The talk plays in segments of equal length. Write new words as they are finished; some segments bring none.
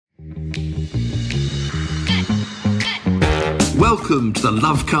Welcome to the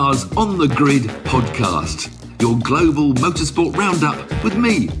Lovecars on the Grid podcast, your global motorsport roundup with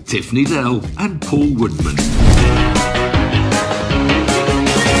me, Tiff, Needell and Paul Woodman.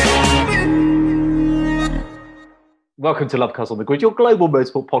 Welcome to Lovecars on the Grid, your global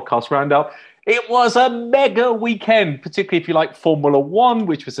motorsport podcast roundup. It was a mega weekend, particularly if you like Formula One,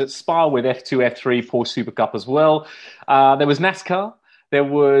 which was at Spa with F2, F3, Porsche Super Cup as well. There was NASCAR. There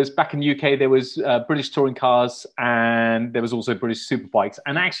was, back in the UK, there was British touring cars, and there was also British Superbikes.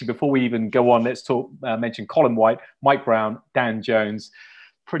 And actually, before we even go on, let's mention Colin White, Mike Brown, Dan Jones.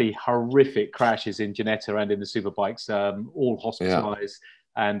 Pretty horrific crashes in Ginetta and in the Superbikes, all hospitalised.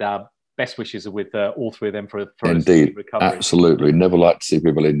 Yeah. And best wishes are with all three of them for a speedy recovery. Absolutely. Never like to see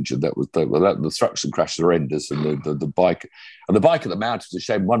people injured. The structure crash was horrendous, and the bike at the mountain was a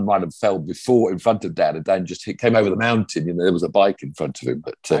shame. One might have fell before in front of Dan, and Dan just came over the mountain. You know, there was a bike in front of him.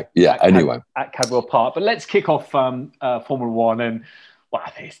 But anyway, at Cadwell Park. But let's kick off Formula One, and well,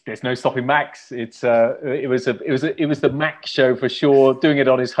 there's no stopping Max. It was the Max show for sure. Doing it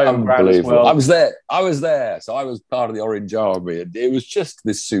on his home ground as well. I was there. So I was part of the Orange Army, and it was just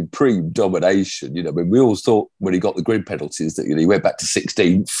this supreme domination. You know, I mean, we all thought when he got the grid penalties that he went back to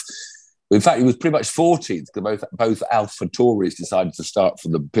 16th. In fact, he was pretty much 14th because both Alpha Tauris decided to start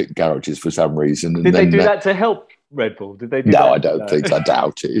from the pit garages for some reason. And Did they do that to help Red Bull? Did they do that? No, I don't think so. I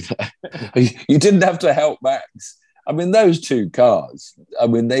doubt it. You didn't have to help Max. I mean, those two cars,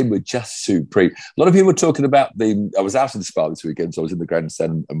 they were just supreme. A lot of people were talking about I was out in Spa this weekend, so I was in the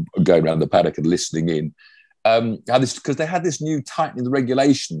grandstand and going around the paddock and listening in. Because they had this new tightening the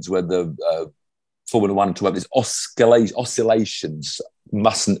regulations where the Formula One talk about these oscillations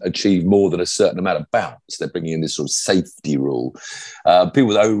mustn't achieve more than a certain amount of bounce. They're bringing in this sort of safety rule. People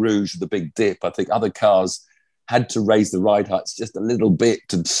with Eau Rouge with the big dip, I think other cars had to raise the ride heights just a little bit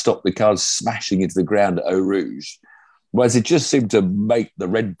to stop the cars smashing into the ground at Eau Rouge. Whereas it just seemed to make the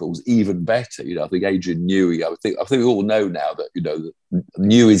Red Bulls even better. You know, I think Adrian Newey, I think we all know now that, you know,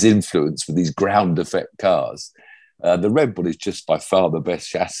 Newey's influence with these ground effect cars. The Red Bull is just by far the best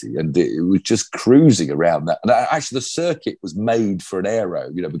chassis, and it was just cruising around that. And actually the circuit was made for an aero,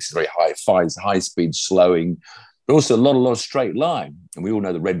 you know, because it's very high speed slowing, but also a lot of straight line. And we all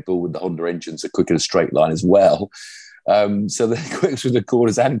know the Red Bull with the Honda engines are quick in a straight line as well. So they're quick through the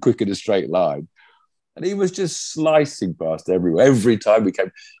corners and quick in a straight line. And he was just slicing past everywhere. Every time we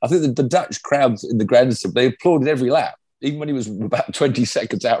came, I think the Dutch crowds in the grandstand, they applauded every lap, even when he was about 20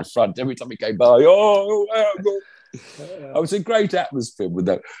 seconds out front. Every time he came by, it was a great atmosphere with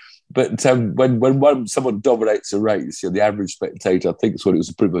that. But when someone dominates a race, you know, the average spectator, I think, thought it was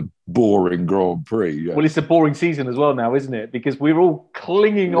a pretty boring Grand Prix. Yeah. Well, it's a boring season as well now, isn't it? Because we're all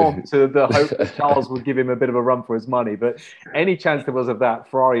clinging on to the hope that Charles would give him a bit of a run for his money. But any chance there was of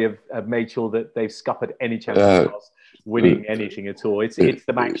that, Ferrari have made sure that they've scuppered any chance of Charles winning anything at all. It's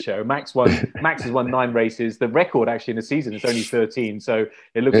the Max show. Max has won 9 races. The record actually in the season is only 13, so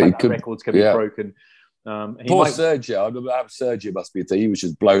it looks like that record's going to be broken. Poor Sergio. Sergio must be. He was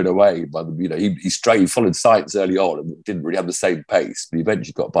just blown away by the. You know, he followed Sainz early on and didn't really have the same pace, but he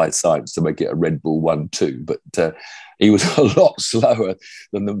eventually got by Sainz to make it a Red Bull 1-2. But he was a lot slower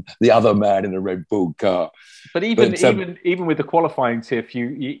than the other man in a Red Bull car. But even with the qualifying, Tiff,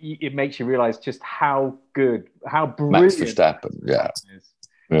 it makes you realise just how good, how brilliant Max Verstappen. Yeah.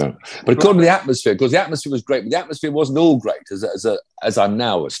 Yeah, but according to the atmosphere, because the atmosphere was great, but the atmosphere wasn't all great. As I'm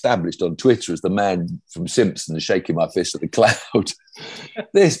now established on Twitter as the man from Simpsons shaking my fist at the cloud.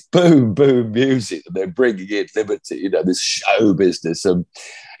 This boom music that they're bringing in, Liberty, you know, this show business. It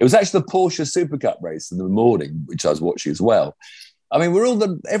was actually the Porsche Super Cup race in the morning, which I was watching as well. I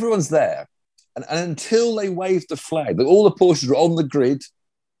mean, everyone's there, and until they waved the flag, all the Porsches were on the grid.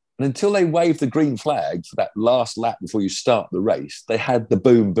 And until they waved the green flag for that last lap before you start the race, they had the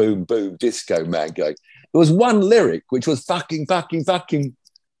boom, boom, boom disco man going. There was one lyric, which was fucking. This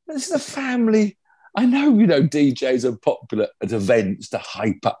is a family. I know, you know, DJs are popular at events to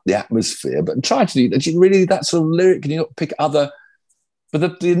hype up the atmosphere, but try to do really that sort of lyric. Can you not pick other?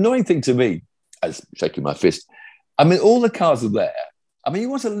 But the annoying thing to me, as shaking my fist, I mean, all the cars are there. I mean, you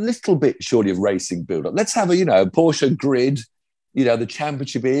want a little bit surely of racing build-up. Let's have a Porsche grid. You know, the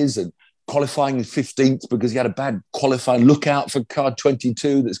championship is, and qualifying in 15th because he had a bad qualifying. Look out for car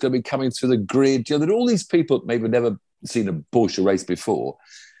 22 that's going to be coming through the grid. You know, there are all these people that maybe never seen a Porsche race before,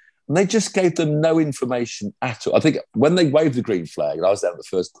 and they just gave them no information at all. I think when they waved the green flag, and I was down at the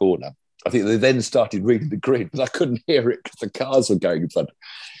first corner, I think they then started reading the grid, but I couldn't hear it because the cars were going in front.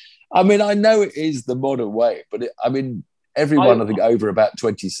 I mean, I know it is the modern way, but everyone, I think, over about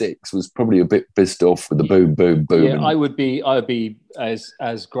 26 was probably a bit pissed off with the boom, boom, boom. Yeah, I would be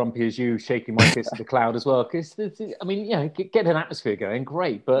as grumpy as you, shaking my fist at the cloud as well. Because I mean, get an atmosphere going,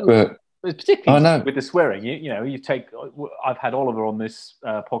 great, but particularly with the swearing, you take. I've had Oliver on this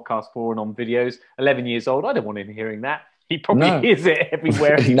podcast before and on videos. 11 years old. I don't want him hearing that. He probably hears it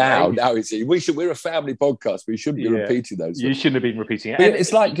everywhere. now it's we're a family podcast. We shouldn't be repeating those. You shouldn't have been repeating it. And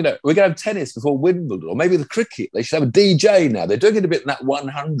it's like, we're going to have tennis before Wimbledon, or maybe the cricket. They should have a DJ now. They're doing it a bit in that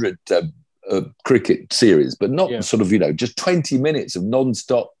 100 cricket series, but not sort of, just 20 minutes of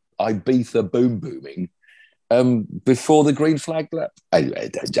non-stop Ibiza booming before the green flag lap. Anyway,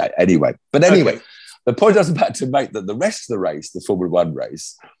 the point I was about to make, that the rest of the race, the Formula One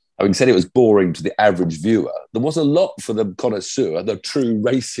race, having said it was boring to the average viewer, there was a lot for the connoisseur, the true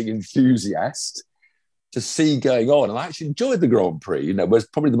racing enthusiast, to see going on. And I actually enjoyed the Grand Prix. Whereas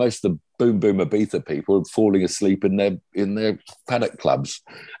probably the most of the boom Ibiza people are falling asleep in their paddock clubs.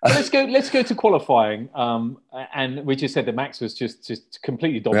 Let's go to qualifying. And we just said that Max was just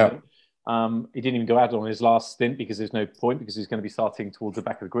completely dominant. He didn't even go out on his last stint because there's no point, because he's going to be starting towards the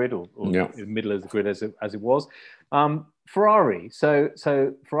back of the grid or in the middle of the grid as it was. Ferrari. So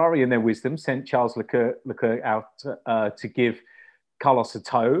Ferrari in their wisdom sent Charles LeClerc out to give Carlos a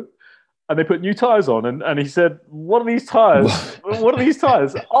tow, and they put new tyres on, and he said, "What are these tyres? What are these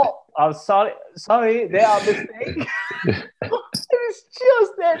tyres? Oh, I'm sorry, they are mistake." It's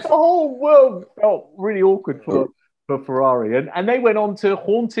just that the whole world felt really awkward for Ferrari, and they went on to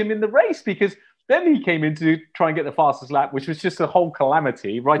haunt him in the race, because then he came in to try and get the fastest lap, which was just a whole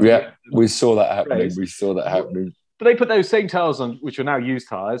calamity. Right? Yeah, we saw that happening. But they put those same tyres on, which are now used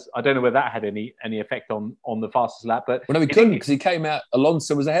tyres. I don't know whether that had any effect on the fastest lap. But he couldn't, because he came out.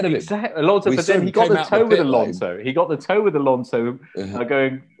 Alonso was ahead of him. Exactly, Alonso, but then he got the tow with Alonso. He got the tow with Alonso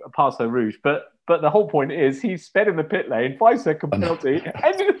going past Eau Rouge. But the whole point is, he sped in the pit lane, 5-second penalty,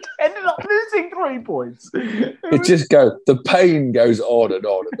 ended up losing 3 points. The pain goes on and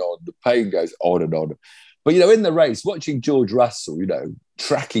on and on. The pain goes on and on. But in the race, watching George Russell,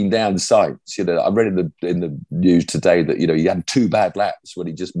 tracking down Sainz, I read in the news today that he had 2 bad laps when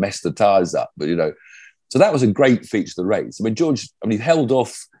he just messed the tyres up. But so that was a great feature of the race. I mean, he held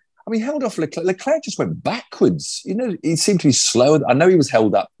off. Leclerc. Leclerc just went backwards. He seemed to be slower. I know he was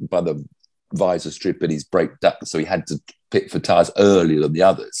held up by the visor strip and he's braked up, so he had to pit for tyres earlier than the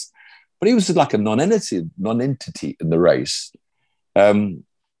others. But he was like a non-entity in the race. And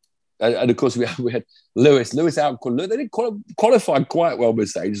of course, we had Lewis out. They didn't qualify quite well,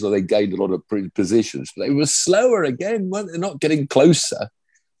 Mercedes, so they gained a lot of positions. But they were slower again, weren't they? Not getting closer,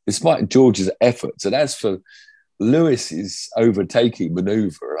 despite George's efforts. And as for Lewis's overtaking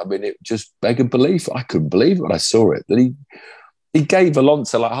manoeuvre, I mean, it just begged belief. I couldn't believe it when I saw it, that he gave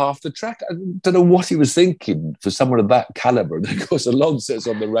Alonso like half the track. I don't know what he was thinking for someone of that calibre. And of course, Alonso's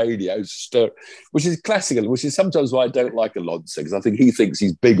on the radio, which is classical, which is sometimes why I don't like Alonso, because I think he thinks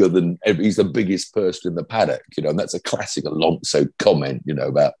he's bigger than he's the biggest person in the paddock, and that's a classic Alonso comment,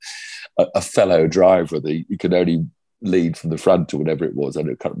 about a fellow driver that you can only lead from the front or whatever it was. I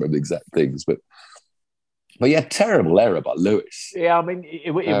can't remember the exact things, but yeah, terrible error by Lewis. Yeah, I mean,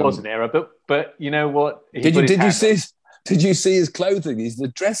 it was an error, but you know what? Did you see his clothing?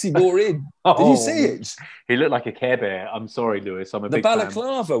 The dress he wore in. Did you see it? He looked like a Care Bear. I'm sorry, Lewis. I'm a big fan. The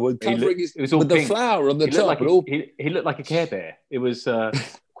balaclava was covering with the flower on the top. He looked like a Care Bear. It was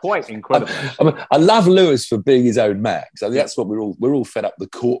quite incredible. I love Lewis for being his own Max. I think that's what we're all fed up. The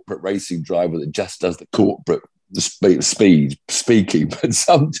corporate racing driver that just does the corporate speed speaking. But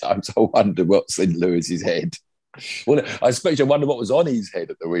sometimes I wonder what's in Lewis's head. Well, I wonder what was on his head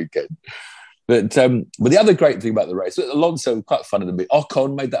at the weekend. But the other great thing about the race, Alonso was quite funny to me.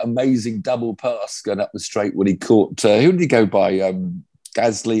 Ocon made that amazing double pass going up the straight when he caught, who did he go by?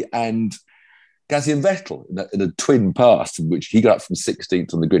 Gasly and Vettel in a twin pass, in which he got up from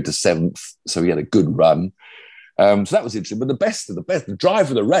 16th on the grid to 7th. So he had a good run. So that was interesting. But the best, the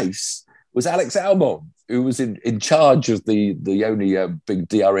driver of the race was Alex Albon, who was in charge of the only big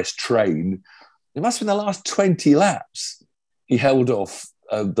DRS train. It must have been the last 20 laps. He held off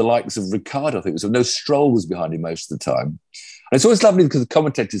the likes of Ricciardo, I think. So no, Stroll was behind him most of the time. And it's always lovely because the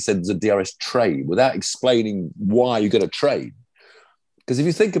commentator said there's a DRS train without explaining why you get a train. Because if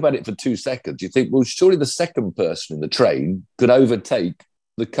you think about it for 2 seconds, you think, well, surely the second person in the train could overtake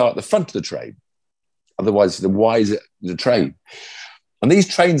the car at the front of the train. Otherwise, why is it the train? And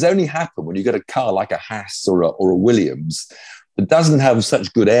these trains only happen when you get a car like a Haas or a Williams that doesn't have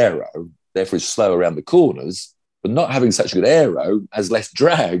such good aero, therefore is slow around the corners, but not having such good aero has less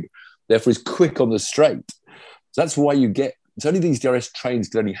drag, therefore is quick on the straight. So that's why it's only these DRS trains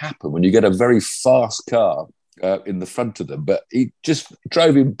can only happen when you get a very fast car in the front of them, but he just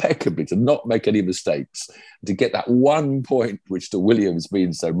drove impeccably to not make any mistakes, to get that 1 point, which to Williams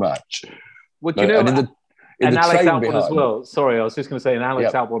means so much. Well, do you know, and Alex Albon as well. Sorry, I was just going to say, and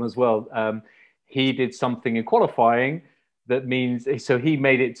Alex Albon as well. He did something in qualifying that means, so he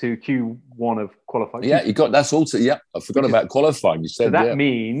made it to Q1 of qualifying. Yeah, that's also, I forgot about qualifying. You said, so that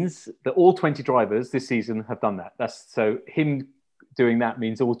means that all 20 drivers this season have done that. So him doing that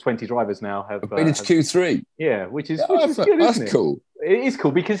means all 20 drivers now have made it to Q3. Yeah, which is good, isn't it? Cool. It is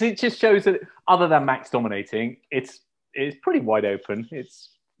cool because it just shows that other than Max dominating, it's pretty wide open. It's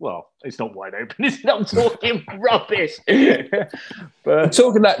not wide open. It's not talking rubbish. But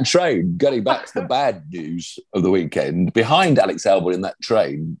talking that train, getting back to the bad news of the weekend, behind Alex Albon in that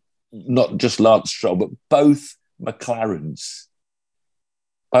train, not just Lance Stroll, but both McLarens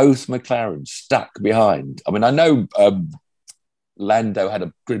stuck behind. I mean, I know Lando had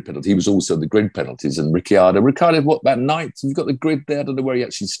a grid penalty. He was also the grid penalties, and Ricciardo, what, about ninth? You've got the grid there. I don't know where he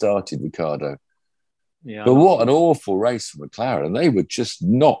actually started, Ricciardo. Yeah, but what an awful race for McLaren. They were just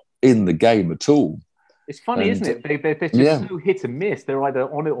not in the game at all. It's funny, isn't it? They're just so hit and miss. They're either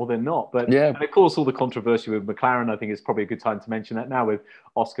on it or they're not. But and of course, all the controversy with McLaren, I think it's probably a good time to mention that now with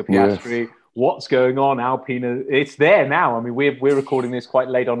Oscar Piastri. What's going on? Alpine, it's there now. I mean, we're recording this quite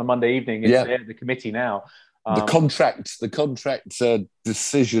late on a Monday evening. It's there, the committee now. The contract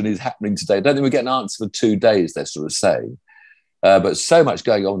decision is happening today. I don't think we get an answer for 2 days, they're sort of saying. But so much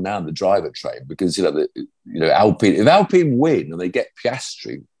going on now in the driver train because, Alpine, if Alpine win and they get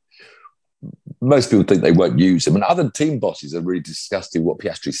Piastri, most people think they won't use him. And other team bosses are really disgusted what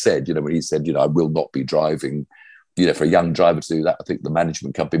Piastri said, when he said, I will not be driving, for a young driver to do that. I think the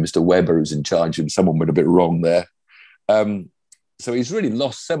management company, Mr. Webber, who's in charge of him, someone went a bit wrong there. So he's really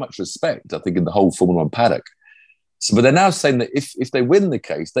lost so much respect, I think, in the whole Formula One paddock. But they're now saying that if they win the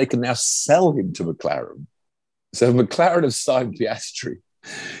case, they can now sell him to McLaren. So if McLaren have signed Piastri,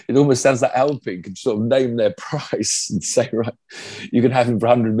 it almost sounds like Alpine could sort of name their price and say, right, you can have him for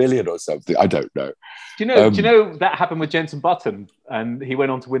 100 million or something. I don't know. Do you know that happened with Jenson Button, and he went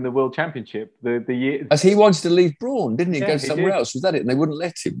on to win the World Championship the year as he wanted to leave Brawn, didn't he? Go somewhere else. Was that it? And they wouldn't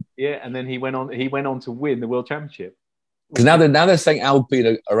let him. Yeah, and then he went on to win the World Championship. Because now they're saying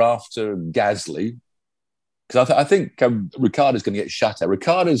Alpine are after Gasly. Because I think Ricciardo's going to get shut out.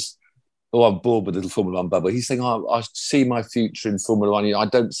 Ricciardo's I'm bored with the little Formula One bubble. He's saying, I see my future in Formula One. I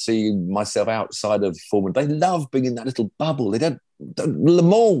don't see myself outside of Formula. They love being in that little bubble. They don't Le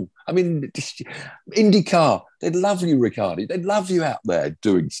Mans. I mean, IndyCar. They'd love you, Ricciardo. They'd love you out there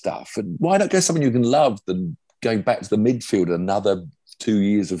doing stuff. And why not go something you can love than going back to the midfield another 2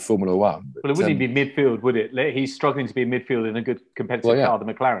 years of Formula One? Well, it wouldn't even be midfield, would it? He's struggling to be midfield in a good competitive car, the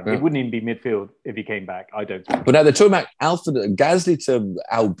McLaren. It wouldn't even be midfield if he came back, I don't think. But now they're talking about Gasly to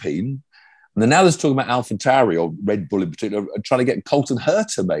Alpine. And then now there's talking about AlphaTauri or Red Bull in particular, trying to get Colton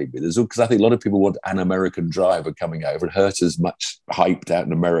Herta maybe. Because I think a lot of people want an American driver coming over, and Herta's much hyped out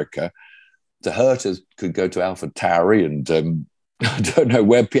in America. So Herta could go to AlphaTauri, and I don't know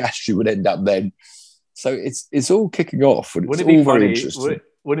where Piastri would end up then. So it's all kicking off, and it's all very interesting.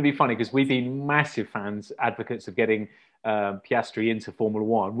 Wouldn't it be funny, because we've been massive fans, advocates of getting Piastri into Formula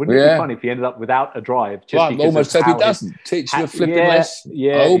One. Wouldn't it be funny if he ended up without a drive? Just almost hope he doesn't. Teach you a flipping lesson.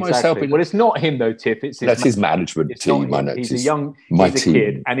 Yeah, I almost hope Well, it's not him though, Tiff. That's his management team. I know. He's a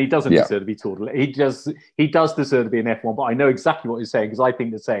kid, and he doesn't deserve to be taught. He does deserve to be an F1. But I know exactly what you're saying, because I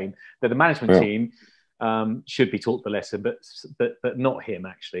think the same, that the management team should be to the lesson, but not him,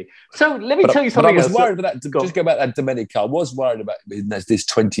 actually. So let me tell you something else. I was worried about that. Just go back to that Domenico. I was worried about this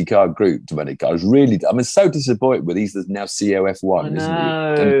 20-car group, Domenico. I was so disappointed with he's now CEO F1, isn't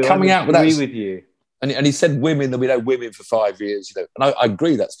he? And coming out with that. I agree with you. And he said women, there'll be no women for 5 years, And I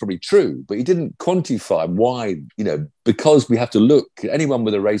agree that's probably true, but he didn't quantify why, because we have to look, anyone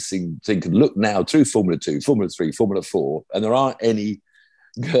with a racing thing can look now through Formula 2, Formula 3, Formula 4, and there aren't any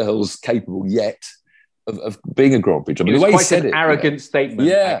girls capable yet of being a Grand Prix. I mean, the way he said it, arrogant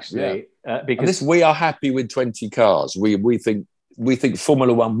statement, actually. Because we are happy with 20 cars. We think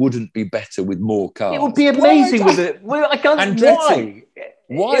Formula One wouldn't be better with more cars. It would be amazing with it. I can't. Andretti.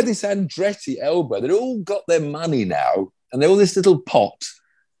 Why this Andretti elbow? They've all got their money now, and they're all this little pot.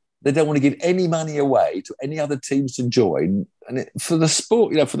 They don't want to give any money away to any other teams to join. And for the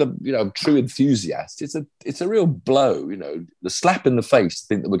sport, for the true enthusiasts, it's a real blow. The slap in the face to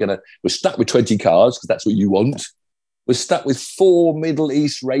think that we're stuck with 20 cars because that's what you want. We're stuck with 4 Middle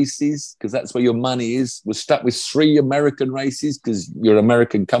East races because that's where your money is. We're stuck with 3 American races because you're an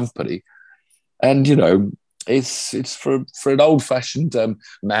American company. And it's for an old-fashioned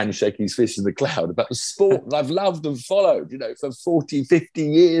man shaking his fist in the cloud about the sport that I've loved and followed. For 40, 50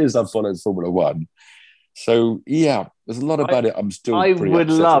 years I've followed Formula One. So yeah, there's a lot about it. I'm still. I would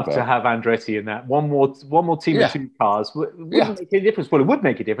love to have Andretti in that. One more team with 2 cars wouldn't make a difference. Well, it would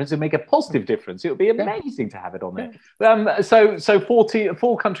make a difference. It'd make a positive difference. It would be amazing to have it on there. So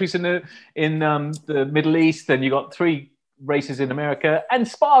 4 countries in the Middle East, and you got 3 races in America, and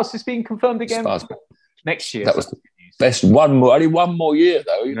Spa's just being confirmed again next year. That was the best. Only one more year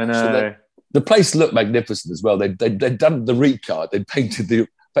though. I know. So the place looked magnificent as well. They'd done the recard. They'd painted the.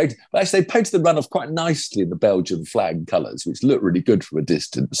 Actually, they painted the runoff quite nicely in the Belgian flag colours, which looked really good from a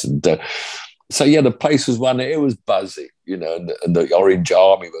distance. And so, the place was one. It was buzzing, and the Orange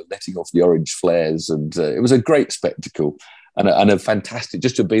Army were letting off the orange flares, and it was a great spectacle and a fantastic.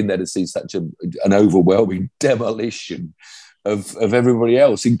 Just to have been there to see such an overwhelming demolition of everybody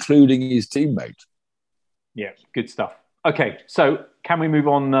else, including his teammate. Yeah, good stuff. Okay, so can we move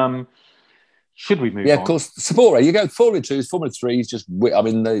on? Should we move on? Yeah, of course. Sport, you go Formula 2s, Formula 3s.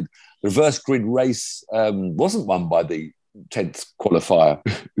 The reverse grid race wasn't won by the 10th qualifier,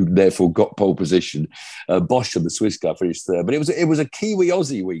 who therefore got pole position. Bosch and the Swiss guy finished third. But it was a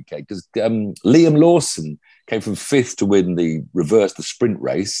Kiwi-Aussie weekend because Liam Lawson came from 5th to win the sprint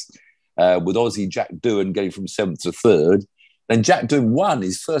race, with Aussie Jack Doohan getting from 7th to 3rd. Then Jack Doohan won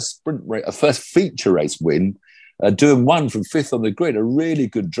his first first feature race win, doing 1 from 5th on the grid, a really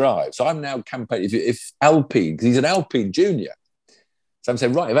good drive. So I'm now campaigning, if Alpine, because he's an Alpine junior. So I'm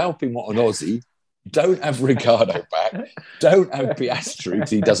saying, right, if Alpine want an Aussie, don't have Ricciardo back, don't have Piastri because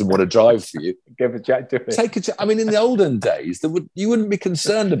he doesn't want to drive for you. Go for Jack Doohan. In the olden days, you wouldn't be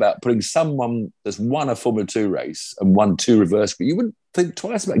concerned about putting someone that's won a Formula 2 race and won 2 reverse grid. You wouldn't think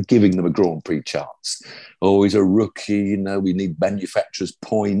twice about giving them a Grand Prix chance. Oh, he's a rookie, we need manufacturer's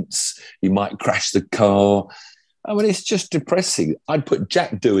points. He might crash the car. It's just depressing. I'd put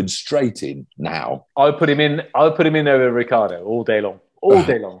Jack Doohan straight in now. I would put him in over Ricciardo all day long. All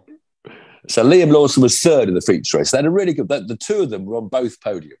day long. So Liam Lawson was 3rd in the feature race. They had a really good. The 2 of them were on both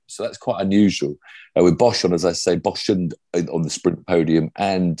podiums, so that's quite unusual. With Bosch on, as I say, Bosch on the sprint podium,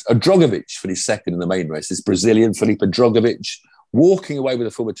 and Drogovic finished 2nd in the main race. This Brazilian Felipe Drogovic walking away with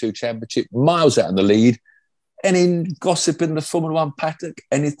the Formula 2 championship, miles out in the lead. Any gossip in the Formula 1 paddock?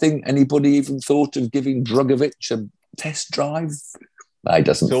 Anybody even thought of giving Drogovic a test drive? No, he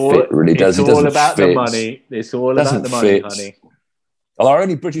doesn't fit, really, does he? It's all about the money. It's all about the money, honey. Well, our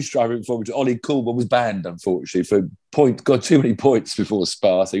only British driver in Formula 2, Ollie Coolman, was banned, unfortunately, got too many points before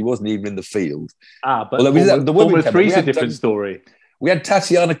Spa, so he wasn't even in the field. But Formula 3 is a different story. We had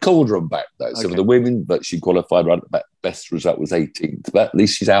Tatiana Calderon back, though, so for the women, but she qualified right at the back. Best result was 18th, but at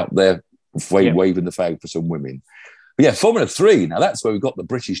least she's out there waving the flag for some women. But Formula 3, now that's where we've got the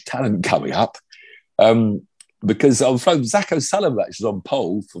British talent coming up. Because Zach O'Sullivan actually was on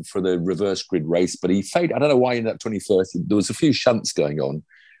pole for the reverse grid race, but he faded. I don't know why he ended up 21st. There was a few shunts going on,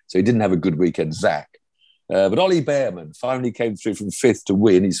 so he didn't have a good weekend, Zach. But Ollie Behrman finally came through from 5th to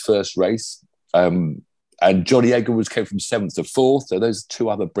win his first race. And Johnny Edwards came from 7th to 4th. So those 2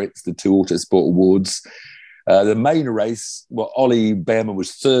 other Brits, the 2 Autosport Awards. The main race, Ollie Behrman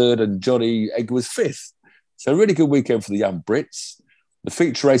was 3rd and Johnny Edwards 5th. So a really good weekend for the young Brits. The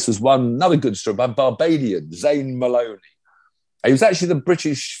feature race was won, another good story, by Barbadian, Zane Maloney. He was actually the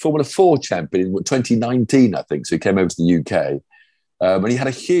British Formula 4 champion in 2019, I think, so he came over to the UK. And he had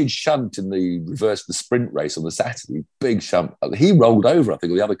a huge shunt in the sprint race on the Saturday, big shunt. He rolled over, I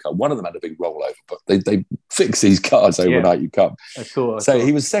think, on the other car. One of them had a big rollover, but they fix these cars overnight, you can't. So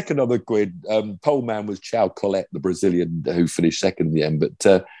he was 2nd on the grid. Pole man was Chao Colette, the Brazilian, who finished 2nd in the end. But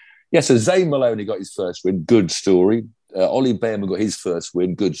so Zane Maloney got his first win, good story. Ollie Behrman got his first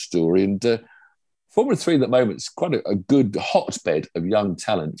win, good story. And Formula 3 at the moment is quite a good hotbed of young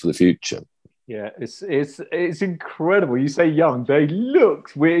talent for the future. Yeah, it's incredible. You say young, they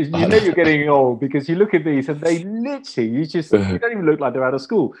look weird. You're getting old because you look at these and they literally, you don't even look like they're out of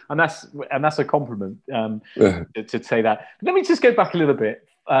school. And that's a compliment to say that. Let me just go back a little bit.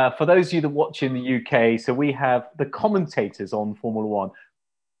 For those of you that watch in the UK, so we have the commentators on Formula 1,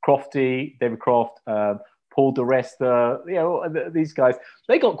 Crofty, David Croft, Paul di Resta, these guys,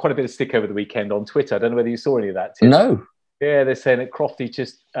 they got quite a bit of stick over the weekend on Twitter. I don't know whether you saw any of that, Tim. No. Yeah, they're saying that Crofty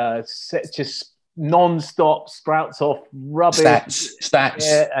just non-stop sprouts off rubbish. Stats.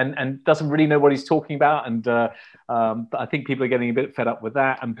 Yeah, and doesn't really know what he's talking about. And I think people are getting a bit fed up with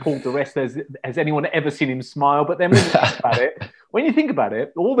that. And Paul di Resta, has anyone ever seen him smile? But then when you think about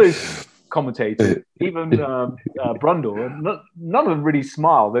it, all those commentators, even Brundle, none of them really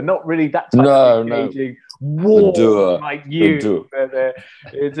smile. They're not really that type of engaging, warm like you.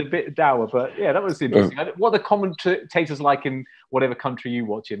 It's a bit dour, but yeah, that was interesting. What are the commentators like in whatever country you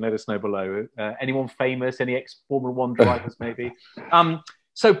watch in? Let us know below. Anyone famous? Any ex-Formula 1 drivers maybe?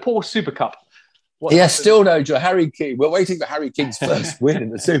 So Porsche Super Cup. What Yes, still no joy. Harry King. We're waiting for Harry King's first win in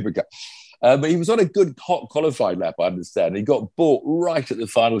the Supercar. But he was on a good hot qualifying lap, I understand. He got bought right at the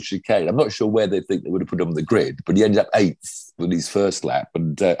final chicane. I'm not sure where they think they would have put him on the grid, but he ended up 8th with his first lap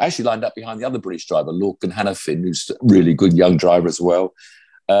and actually lined up behind the other British driver, Lorcan Hannafin, who's a really good young driver as well.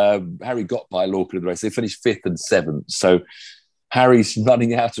 Harry got by Lorcan in the race. They finished 5th and 7th. So Harry's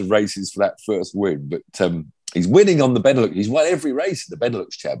running out of races for that first win, but he's winning on the Benelux. He's won every race in the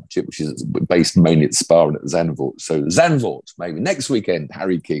Benelux Championship, which is based mainly at Spa and at Zandvoort. So Zandvoort, maybe next weekend,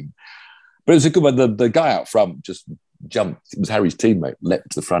 Harry King. But it was a good one. The guy out front just jumped. It was Harry's teammate,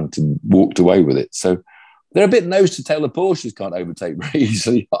 leapt to the front and walked away with it. So they're a bit nose to tail. The Porsches can't overtake very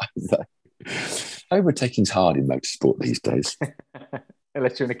easily either. Overtaking's hard in motorsport these days.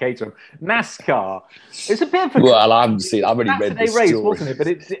 Unless you're in a caterer. NASCAR. It's a bit of a... Well, I haven't seen. I've only read this race, story. wasn't it?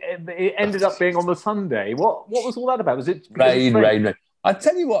 But it ended up being on the Sunday. What was all that about? Was it rain? I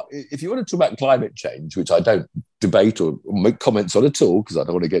tell you what, if you want to talk about climate change, which I don't debate or make comments on at all because I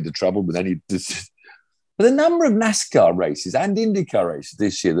don't want to get into trouble with any. But the number of NASCAR races and IndyCar races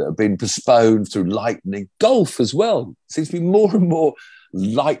this year that have been postponed through lightning, golf as well. Seems to be more and more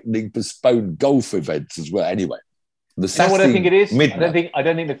lightning postponed golf events as well. Anyway. You know what I think it is? Midnight. I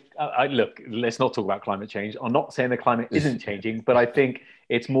don't think look, let's not talk about climate change. I'm not saying the climate isn't changing, but I think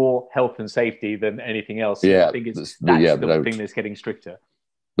it's more health and safety than anything else. Yeah, I think that's the thing that's getting stricter.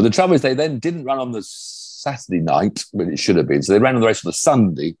 But the trouble is they then didn't run on the Saturday night when it should have been. So they ran on the race on the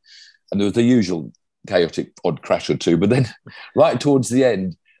Sunday, and there was the usual chaotic odd crash or two. But then right towards the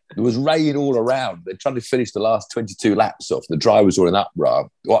end, there was rain all around. They're trying to finish the last 22 laps off. The drivers were in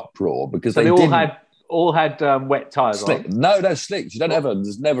uproar because so they all had wet tyres on. No, slicks. You don't ever.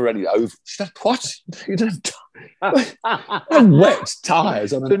 There's never any over. What? You don't have wet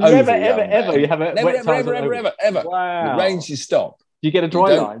tyres on an oval. Ever. You have wet tyres on ever. Wow. It rains, you stop. You get a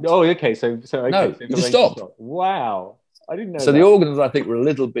dry line. Oh, okay. So okay. No, you just stop. Wow. I didn't know. So the organisers, I think, were a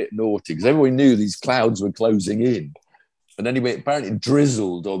little bit naughty because everyone knew these clouds were closing in, and anyway, apparently it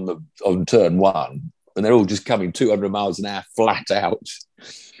drizzled on turn 1, and they're all just coming 200 miles an hour flat out,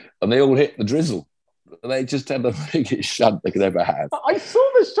 and they all hit the drizzle. They just had the biggest shunt they could ever have. I saw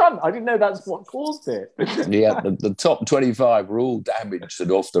the shunt. I didn't know that's what caused it. Yeah, the top 25 were all damaged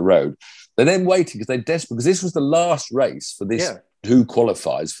and off the road. They're then waiting because they're desperate because this was the last race for this who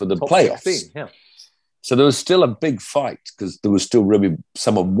qualifies for the top playoffs. 16, so there was still a big fight because there was still really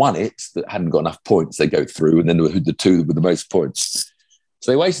someone won it that hadn't got enough points. They go through, and then there were the two with the most points.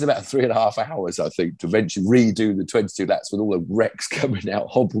 So they wasted about 3.5 hours, I think, to eventually redo the 22 laps with all the wrecks coming out,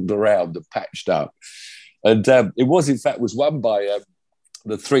 hobbled around and patched up. And it was, in fact, was won by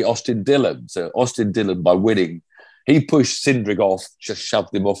the 3 Austin Dillon. So Austin Dillon, by winning, he pushed Cindric off, just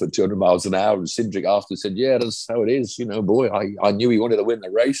shoved him off at 200 miles an hour. And Cindric after said, yeah, that's how it is. You know, boy, I knew he wanted to win the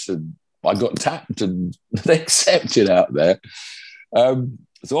race and I got tapped and they accepted out there.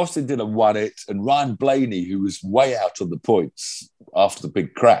 So Austin Dillon won it, and Ryan Blaney, who was way out on the points after the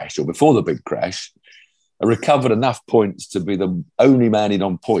big crash, or before the big crash, recovered enough points to be the only man in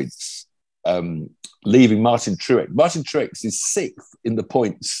on points, leaving Martin Truex. Martin Truex is 6th in the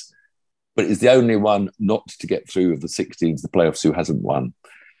points, but is the only one not to get through of the 16 to the playoffs who hasn't won.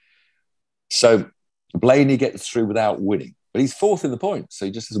 So Blaney gets through without winning. But he's 4th in the points, so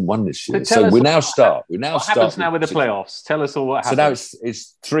he just hasn't won this year. So we now start. What happens now with the playoffs? Tell us all what happens. So now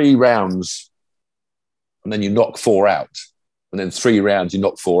it's 3 rounds, and then you knock 4 out. And then 3 rounds, you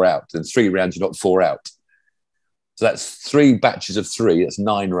knock 4 out. Then 3 rounds, you knock 4 out. So that's 3 batches of 3. That's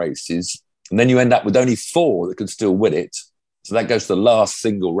 9 races. And then you end up with only 4 that can still win it. So that goes to the last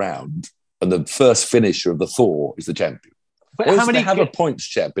single round. And the first finisher of the 4 is the champion. But how many have a points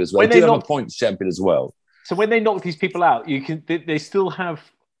champion as well? They do have a points champion as well. So when they knock these people out, they still have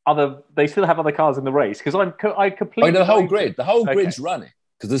other cars in the race because I completely. The whole grid's running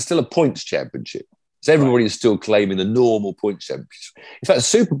because there's still a points championship. So everybody is still claiming the normal points championship. In fact,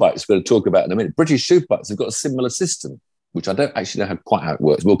 Superbikes we're going to talk about in a minute. British Superbikes have got a similar system, which I don't actually know quite how it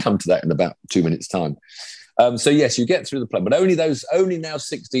works. We'll come to that in about 2 minutes' time. So yes, you get through the play, but only now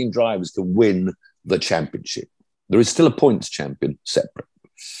 16 drivers can win the championship. There is still a points champion separate,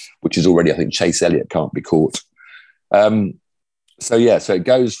 which is already, I think, Chase Elliott can't be caught. So it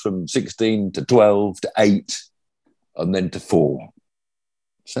goes from 16 to 12 to 8 and then to 4.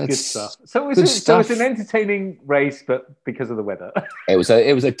 So good stuff. So it's an entertaining race, but because of the weather. It was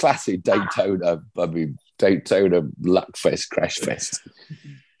a classic Daytona luck fest, crash fest.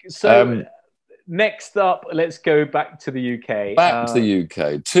 So Next up, let's go back to the UK. Back to the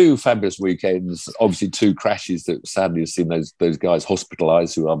UK. 2 fabulous weekends. Obviously, 2 crashes that sadly have seen those guys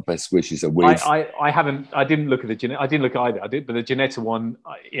hospitalised. Who our best wishes are with. I didn't look at the Ginetta. I didn't look either. I did, but the Ginetta one,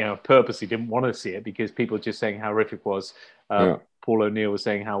 purposely didn't want to see it because people were just saying how horrific it was. Paul O'Neill was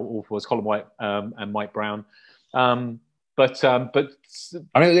saying how awful it was. Colin White and Mike Brown. But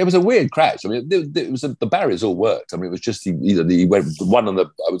I mean, it was a weird crash. I mean, it was the barriers all worked. I mean, it was just he went one on I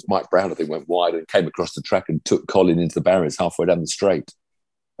was Mike Brown, I think, went wide and came across the track and took Colin into the barriers halfway down the straight.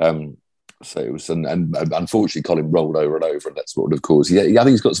 So it was, and unfortunately, Colin rolled over and over, and that's what would have caused. I think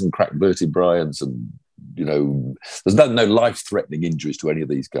he's got some cracked vertebrae and some, there's no life-threatening injuries to any of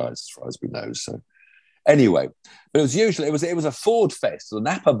these guys as far as we know. So anyway, but it was a Ford fest. The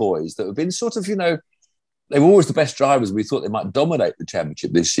Napa boys that have been sort of, they were always the best drivers. We thought they might dominate the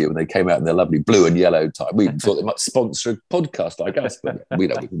championship this year when they came out in their lovely blue and yellow tie. We even thought they might sponsor a podcast like us, but we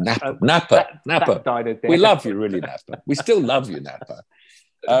don't. Napa. We love you, really, Napa. We still love you, Napa.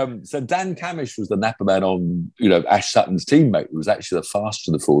 So Dan Camish was the Napa man on, Ash Sutton's teammate, who was actually the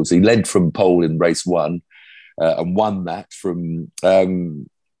faster of the Fords. He led from pole in race 1 and won that from, who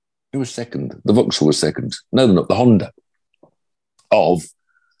was second? The Vauxhall was second. No, not the Honda of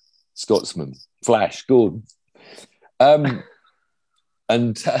Scotsman. Flash Gordon, but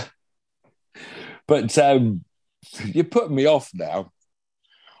you're putting me off now.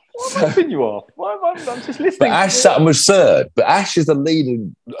 Why am I putting you off? I'm just listening. But Ash Sutton was third. But Ash is the leader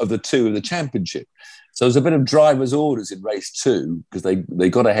of the 2 of the championship. So there's a bit of driver's orders in race 2 because they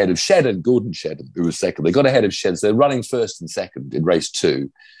got ahead of Gordon Shedden, who was second. They got ahead of Shedden. So they're running first and second in race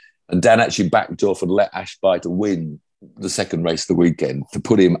 2, and Dan actually backed off and let Ash by to win the second race of the weekend to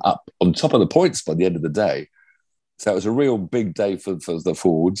put him up on top of the points by the end of the day. So it was a real big day for the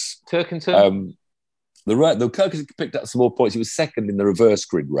Fords. Turkington? The Kirkus picked up some more points. He was second in the reverse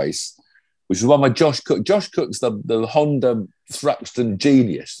grid race, which was won by Josh Cook. Josh Cook's the Honda Thruxton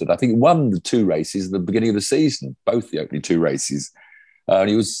genius that I think won the 2 races at the beginning of the season, both the opening 2 races. And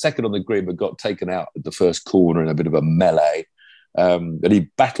he was second on the grid but got taken out at the first corner in a bit of a melee. And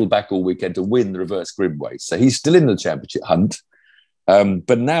he battled back all weekend to win the reverse grid race. So he's still in the championship hunt.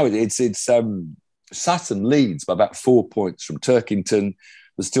 But now it's Sutton leads by about 4 points from Turkington.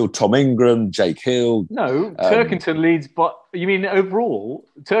 There's still Tom Ingram, Jake Hill. No, Turkington leads, but you mean overall?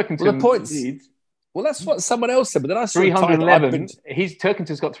 Turkington leads. Well, that's what someone else said. But then I saw 311.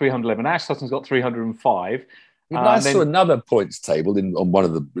 Turkington's got 311. Ash Sutton's got 305. I saw another points table on one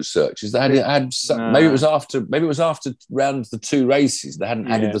of the researches that maybe it was after round the 2 races they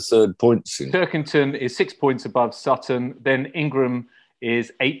hadn't added the 3rd points in. Turkington is 6 points above Sutton. Then Ingram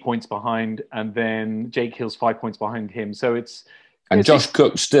is 8 points behind, and then Jake Hill's 5 points behind him. So Josh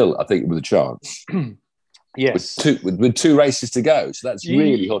Cook still, I think, with a chance. Yes, with 2 races to go, so that's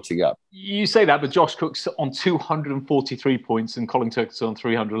really hotting up. You say that, but Josh Cook's on 243 points, and Colin Turkington on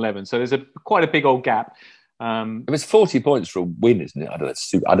 311. So there's quite a big old gap. It was 40 points for a win, isn't it? I don't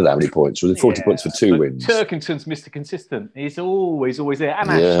know how many points. Was it 40 points for 2 wins? Turkington's Mr. Consistent. He's always there.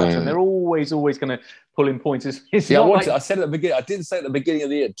 And Ash Sutton, they're always going to pull in points. I said at the beginning. I didn't say at the beginning of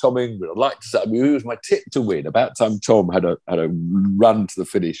the year, Tom Ingram. I'd like to say, he was my tip to win. About time Tom had a run to the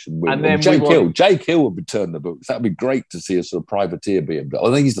finish and win. And then Jake Hill would return the books. That would be great to see a sort of privateer BMW.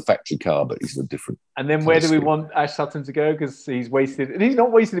 I think he's the factory car, but he's a different. And then where do we want Ash Sutton to go? Because he's wasted. And he's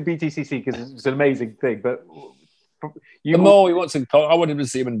not wasted a BTCC because it's an amazing thing, but. Le Mans, I want him to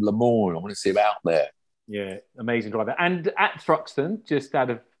see him in Le Mans. I want to see him out there. Yeah, amazing driver. And at Thruxton, just out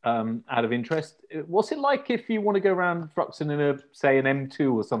of interest, what's it like if you want to go around Thruxton in an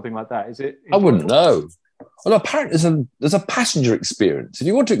M2 or something like that? Is it? I wouldn't know. Well, apparently there's a passenger experience. If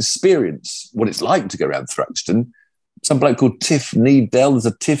you want to experience what it's like to go around Thruxton, some bloke called Tiff Needell. There's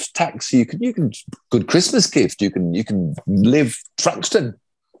a Tiff taxi. You can good Christmas gift. You can live Thruxton.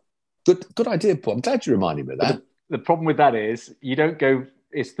 Good idea, Paul. I'm glad you reminded me of that. The problem with that is you don't go.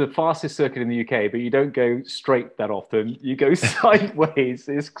 It's the fastest circuit in the UK, but you don't go straight that often. You go sideways.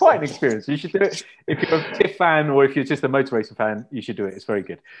 It's quite an experience. You should do it if you're a TIFF fan or if you're just a motor racing fan. You should do it. It's very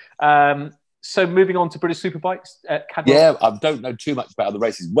good. So moving on to British Superbikes at Cadwell. Yeah, I don't know too much about how the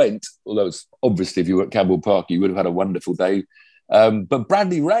races went, although it's obviously if you were at Cadwell Park, you would have had a wonderful day. But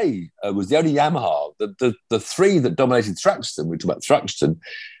Bradley Ray was the only Yamaha. The 3 that dominated Thruxton, we talk about Thruxton,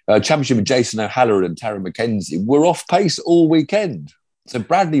 championship with Jason O'Halloran and Tara McKenzie, were off pace all weekend. So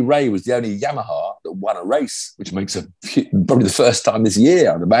Bradley Ray was the only Yamaha that won a race, which makes it probably the first time this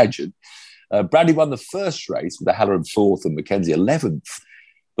year, I'd imagine. Bradley won the first race with O'Halloran 4th and McKenzie 11th.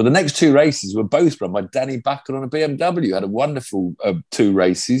 But the next 2 races were both run by Danny Buckle on a BMW. Had a wonderful 2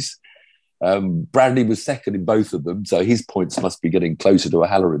 races. Bradley was second in both of them, so his points must be getting closer to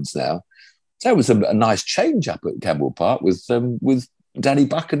O'Halloran's now. So it was a nice change up at Camberwell Park with Danny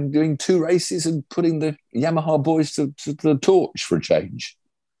Buchan doing 2 races and putting the Yamaha boys to the torch for a change.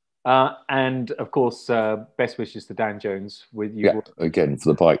 And of course, best wishes to Dan Jones with you. Yeah, again for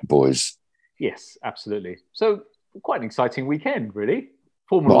the bike boys. Yes, absolutely. So quite an exciting weekend, really.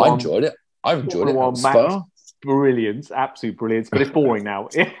 Formula Well, One. I enjoyed it. I enjoyed Formula it. One, Max, brilliance, absolute brilliance. But it's boring now.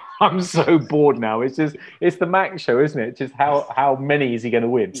 I'm so bored now. It's the Max show, isn't it? Just how many is he going to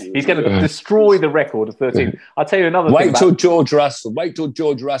win? He's going to destroy the record of 13. I'll tell you another thing. Wait till George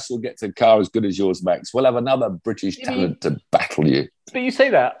Russell gets a car as good as yours, Max. We'll have another British talent to battle you. But you say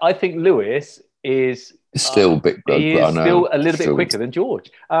that. I think Lewis is still a bit. He is still a little bit quicker than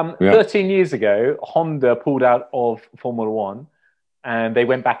George. 13 years ago, Honda pulled out of Formula One. And they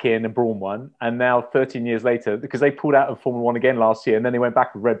went back in and Brawn won. And now 13 years later, because they pulled out of Formula One again last year, and then they went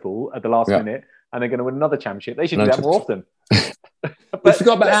back with Red Bull at the last minute, and they're going to win another championship. They should do that more often. We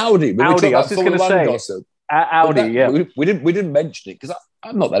forgot about Audi. Audi, I was just going to say. Audi, We didn't mention it because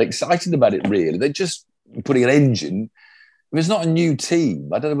I'm not that excited about it, really. They're just putting an engine. It's not a new team.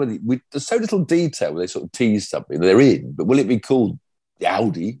 I don't know whether there's so little detail where they sort of tease something they're in, but will it be called the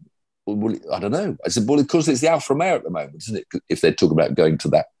Audi? I don't know. I said, well, of course, it's the Alfa Romeo at the moment, isn't it? If they're talking about going to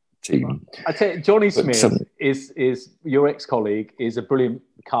that team. I tell you, Johnny Smith is your ex-colleague, is a brilliant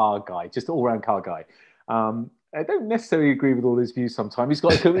car guy, just an all-round car guy. I don't necessarily agree with all his views sometimes. He's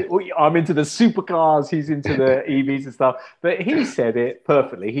got, I'm into the supercars, he's into the EVs and stuff. But he said it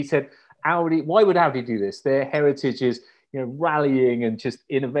perfectly. He said, Audi, why would Audi do this? Their heritage is rallying and just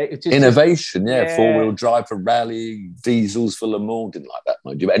innovation. 4-wheel drive for rallying, diesels for Le Mans. Didn't like that,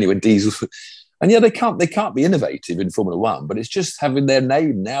 mind you. But anyway, diesels. And they can't be innovative in Formula One, but it's just having their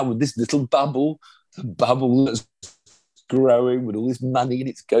name now with this little bubble that's growing with all this money and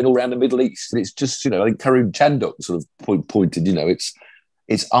it's going all around the Middle East. And it's just, I think Karun Chandok sort of pointed,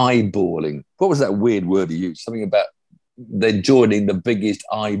 it's eyeballing. What was that weird word he used? Something about they're joining the biggest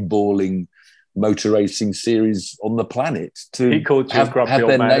eyeballing motor racing series on the planet. He called Jim Grumpy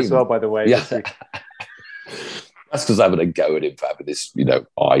old man as well, by the way. Yeah. That's because I'm having a go at him for having this,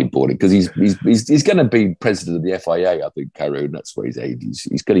 eyeballing, because he's going to be president of the FIA, I think, Karun. That's where he's aimed.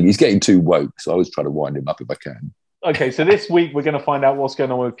 He's getting too woke, so I always try to wind him up if I can. Okay, so this week we're going to find out what's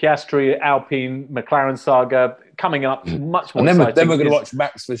going on with Piastri, Alpine, McLaren saga coming up. Much more exciting. Then we're going to watch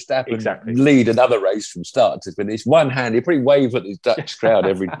Max Verstappen lead another race from start to finish. One hand, he probably wave at his Dutch crowd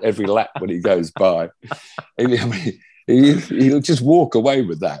every lap when he goes by. He'll just walk away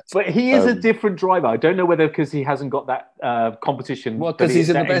with that. But he is a different driver. I don't know whether because he hasn't got that competition. Well, because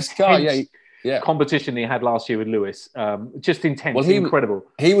he's in the best car. Yeah. Competition he had last year with Lewis. Just intense, incredible.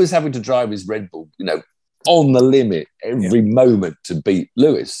 He was having to drive his Red Bull, on the limit every moment to beat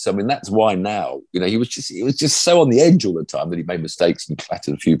Lewis. So, that's why now, he was just so on the edge all the time that he made mistakes and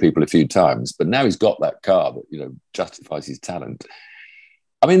clattered a few people a few times. But now he's got that car that, justifies his talent.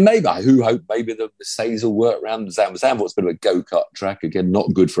 Maybe the Mercedes will work around Zandvoort's a bit of a go-kart track. Again,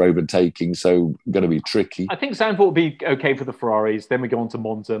 not good for overtaking, so going to be tricky. I think Zandvoort will be okay for the Ferraris. Then we go on to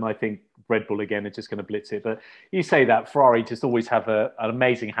Monza, and I think Red Bull again are just going to blitz it. But you say that Ferrari just always have an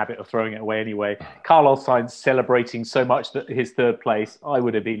amazing habit of throwing it away anyway. Carlos Sainz celebrating so much that his third place, I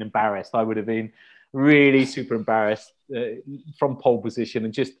would have been embarrassed. I would have been really super embarrassed from pole position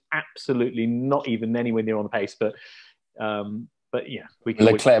and just absolutely not even anywhere near on the pace. But yeah, we can.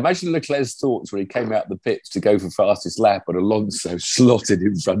 Imagine Leclerc's thoughts when he came out the pits to go for fastest lap, and Alonso slotted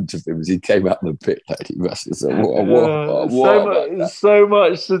in front of him as he came out the pit lane. He must have said, so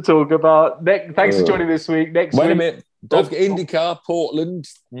much to talk about. Thanks for joining this week. Wait a minute. Don't forget IndyCar, Portland.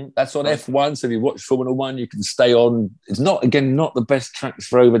 That's on F1. So if you watch Formula One, you can stay on. It's not the best tracks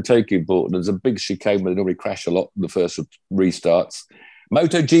for overtaking Portland. There's a big chicane where they normally crash a lot in the first restarts.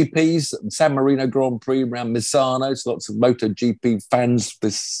 MotoGP's San Marino Grand Prix around Misano. So lots of MotoGP fans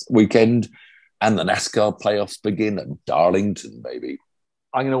this weekend. And the NASCAR playoffs begin at Darlington, baby.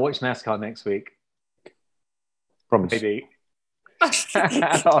 I'm going to watch NASCAR next week. Promise. Maybe.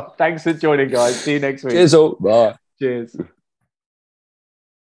 Thanks for joining, guys. See you next week. Cheers all. Bye. Cheers.